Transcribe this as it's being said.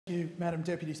Thank you, Madam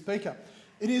Deputy Speaker.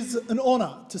 It is an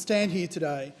honour to stand here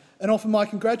today and offer my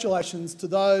congratulations to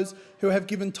those who have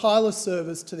given tireless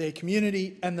service to their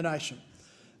community and the nation.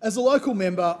 As a local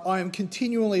member, I am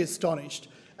continually astonished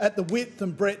at the width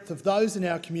and breadth of those in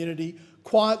our community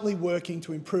quietly working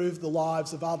to improve the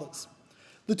lives of others.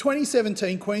 The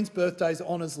 2017 Queen's Birthdays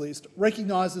Honours List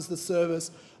recognises the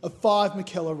service of 5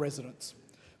 Mackellar residents.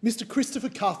 Mr Christopher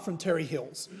Cuff from Terry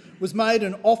Hills was made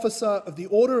an Officer of the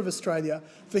Order of Australia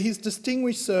for his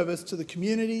distinguished service to the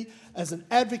community as an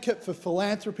advocate for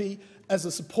philanthropy, as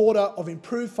a supporter of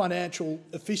improved financial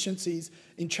efficiencies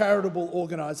in charitable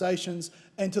organisations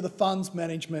and to the funds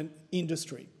management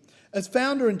industry. As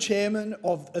founder and chairman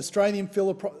of Australian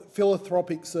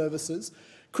Philanthropic Services,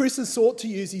 Chris has sought to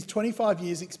use his 25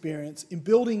 years' experience in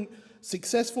building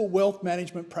successful wealth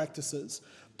management practices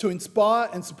to inspire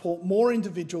and support more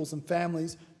individuals and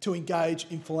families to engage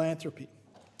in philanthropy.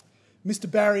 Mr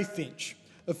Barry Finch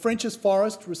of Frenchs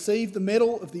Forest received the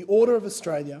Medal of the Order of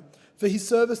Australia for his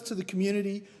service to the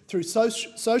community through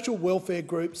social welfare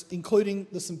groups, including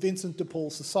the St Vincent de Paul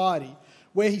Society,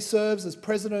 where he serves as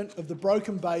President of the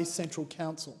Broken Bay Central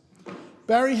Council.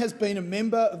 Barry has been a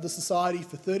member of the Society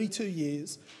for 32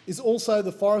 years, is also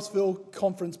the Forestville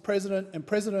Conference President and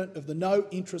President of the No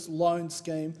Interest Loan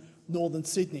Scheme, Northern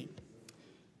Sydney.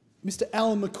 Mr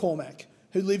Alan McCormack,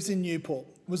 who lives in Newport,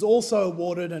 was also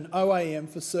awarded an OAM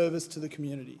for service to the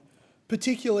community,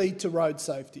 particularly to road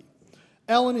safety.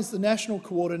 Alan is the National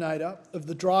Coordinator of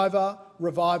the Driver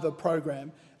Reviver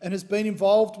program and has been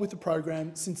involved with the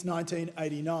program since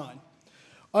 1989.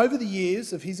 Over the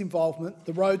years of his involvement,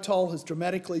 the road toll has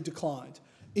dramatically declined,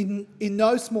 in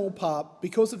no small part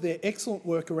because of their excellent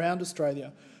work around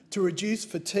Australia to reduce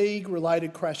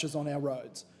fatigue-related crashes on our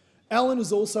roads. Alan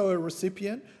is also a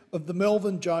recipient of the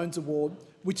Melvin Jones Award,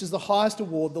 which is the highest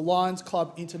award the Lions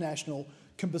Club International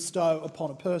can bestow upon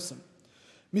a person.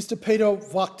 Mr Peter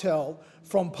Wachtel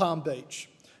from Palm Beach,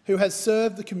 who has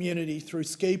served the community through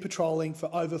ski patrolling for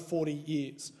over 40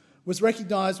 years, was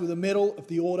recognised with a Medal of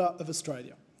the Order of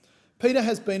Australia. Peter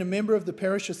has been a member of the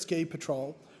Perisher Ski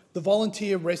Patrol, the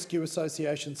Volunteer Rescue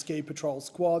Association Ski Patrol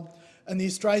Squad and the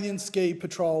Australian Ski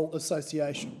Patrol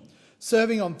Association,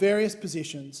 serving on various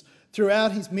positions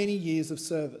throughout his many years of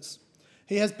service.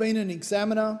 He has been an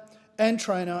examiner and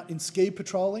trainer in ski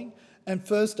patrolling and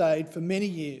first aid for many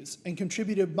years and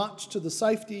contributed much to the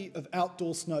safety of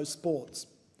outdoor snow sports.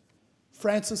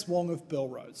 Francis Wong of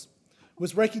Belrose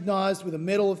was recognised with a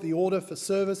Medal of the Order for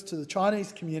service to the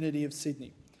Chinese community of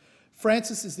Sydney.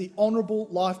 Francis is the Honourable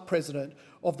Life President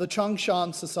of the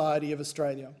Changshan Society of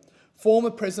Australia,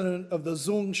 former President of the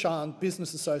Zhongshan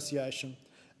Business Association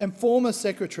and former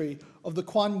Secretary of the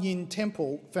Kuan Yin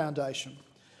Temple Foundation.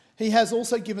 He has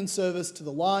also given service to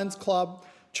the Lions Club,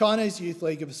 Chinese Youth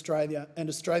League of Australia and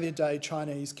Australia Day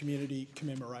Chinese Community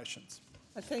commemorations.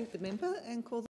 I thank the member and call